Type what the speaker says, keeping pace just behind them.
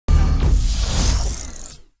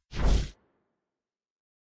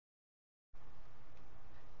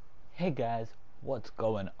Hey guys, what's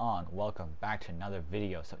going on? Welcome back to another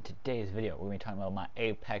video. So today's video we're going to be talking about my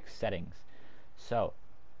Apex settings. So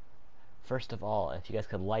first of all, if you guys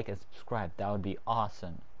could like and subscribe, that would be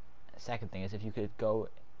awesome. Second thing is if you could go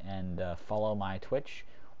and follow my Twitch.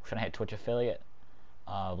 We're trying to hit Twitch affiliate.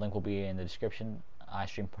 Link will be in the description. I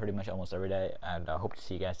stream pretty much almost every day, and I hope to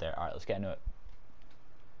see you guys there. Alright, let's get into it.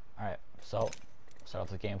 Alright, so start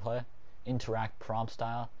off with gameplay. Interact prompt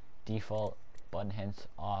style, default, button hints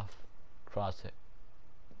off, cross it.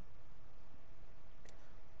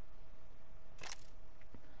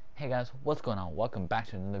 Hey guys, what's going on? Welcome back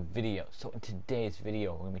to another video. So in today's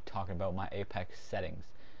video, we're going to be talking about my Apex settings.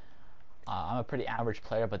 I'm a pretty average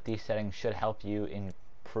player, but these settings should help you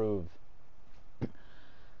improve.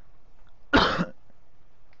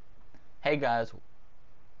 Hey guys,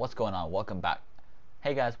 what's going on? Welcome back.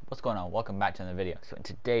 Hey guys, what's going on? Welcome back to another video. So in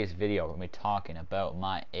today's video, we're going to be talking about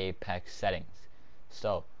my Apex settings.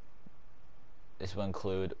 So this will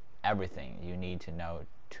include everything you need to know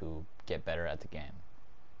to get better at the game.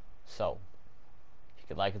 So if you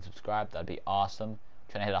could like and subscribe, that'd be awesome. I'm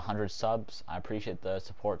trying to hit 100 subs. I appreciate the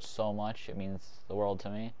support so much. It means the world to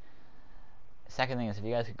me. Second thing is if you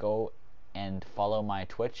guys could go and follow my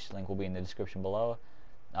Twitch, link will be in the description below.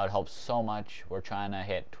 That would help so much. We're trying to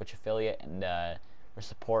hit Twitch affiliate, and your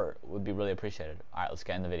support would be really appreciated. Alright, let's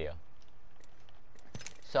get in the video.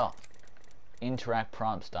 So interact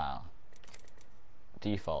prompt style,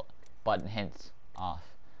 default, button hints off,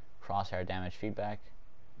 crosshair damage feedback,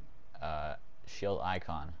 shield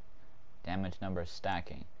icon, damage number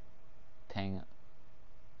stacking, ping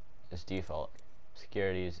is default,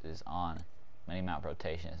 securities is on, minimap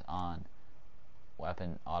rotation is on,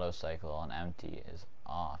 weapon auto cycle on empty is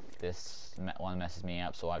off. This one messes me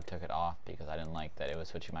up, so I took it off because I didn't like that it was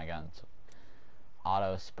switching my guns.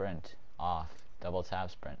 Auto sprint off, double tap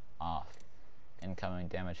sprint off, incoming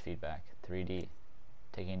damage feedback 3D,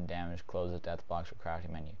 taking damage, close the death box or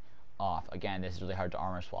crafting menu off. Again, this is really hard to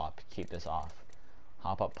armor swap. Keep this off.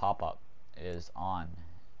 Hop up pop up is on.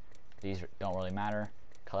 These don't really matter.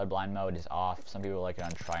 Colorblind mode is off. Some people like it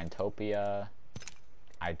on Triantopia.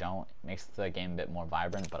 I don't. It makes the game a bit more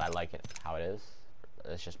vibrant, but I like it how it is.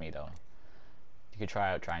 It's just me though. You could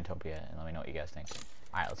try out Triantopia and let me know what you guys think.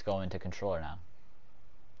 Alright, let's go into controller now.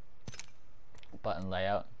 Button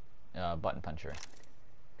layout, button puncher.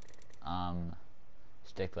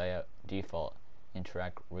 Stick layout, default.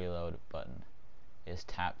 Interact reload button is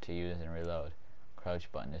tap to use and reload.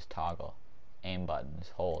 Crouch button is toggle. Aim button is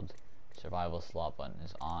hold. Survival slot button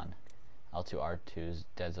is on. L2R2's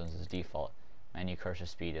dead zones is default. Menu cursor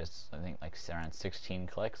speed is I think like around 16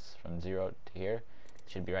 clicks from 0 to here.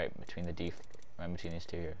 It should be right between the right between these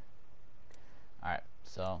two here. Alright,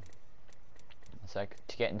 so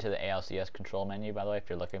to get into the ALCS control menu, by the way, if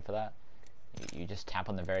you're looking for that, you just tap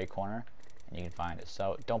on the very corner and you can find it.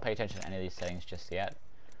 So don't pay attention to any of these settings just yet.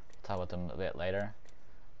 We'll talk about them a bit later.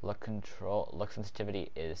 Look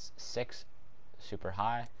sensitivity is 6, super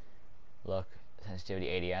high. Look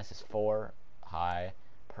sensitivity ADS is 4, high.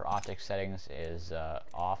 Per optic settings is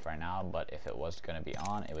off right now, but if it was going to be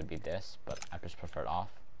on, it would be this, but I just prefer it off.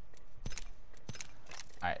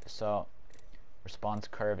 Alright, so response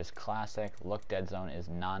curve is classic. Look dead zone is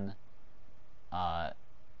none.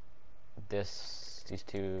 These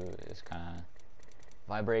two is kind of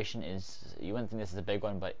vibration is, you wouldn't think this is a big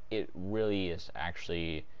one, but it really is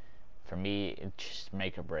actually, for me, it's just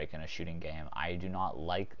make or break in a shooting game. I do not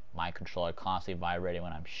like my controller constantly vibrating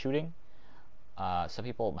when I'm shooting. Some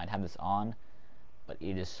people might have this on, but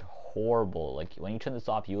it is horrible. Like when you turn this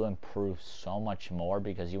off, you will improve so much more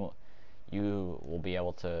because you will be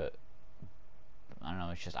able to, I don't know,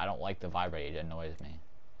 it's just, I don't like the vibrate. It annoys me.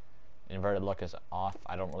 Inverted look is off.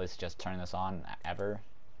 I don't really suggest turning this on ever.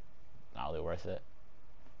 Not really worth it.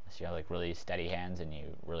 Unless you have like really steady hands and you're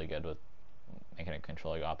really good with making a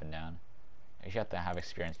controller go up and down. You have to have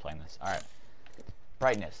experience playing this. Alright.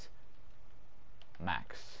 Brightness.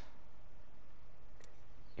 Max.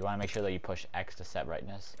 You want to make sure that you push X to set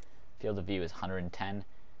brightness. Field of view is 110.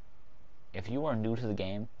 If you are new to the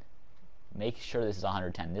game, make sure this is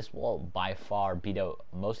 110. This will by far beat out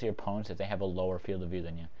most of your opponents if they have a lower field of view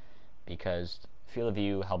than you, because field of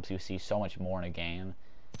view helps you see so much more in a game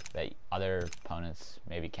that other opponents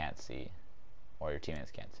maybe can't see, or your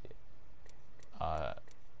teammates can't see.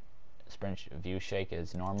 Sprint view shake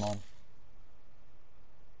is normal.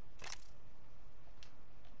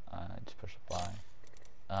 Just push apply.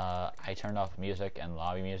 I turned off music and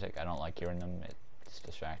lobby music. I don't like hearing them. It's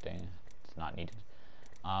distracting. It's not needed.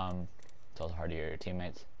 It's also hard to hear your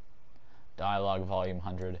teammates. Dialogue volume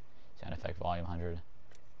 100, sound effect volume 100,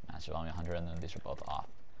 master volume 100, and then these are both off.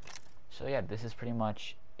 So yeah, this is pretty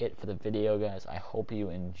much it for the video, guys. I hope you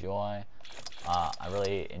enjoy. I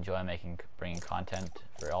really enjoy bringing content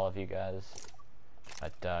for all of you guys.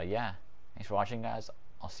 But yeah, thanks for watching, guys.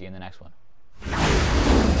 I'll see you in the next one.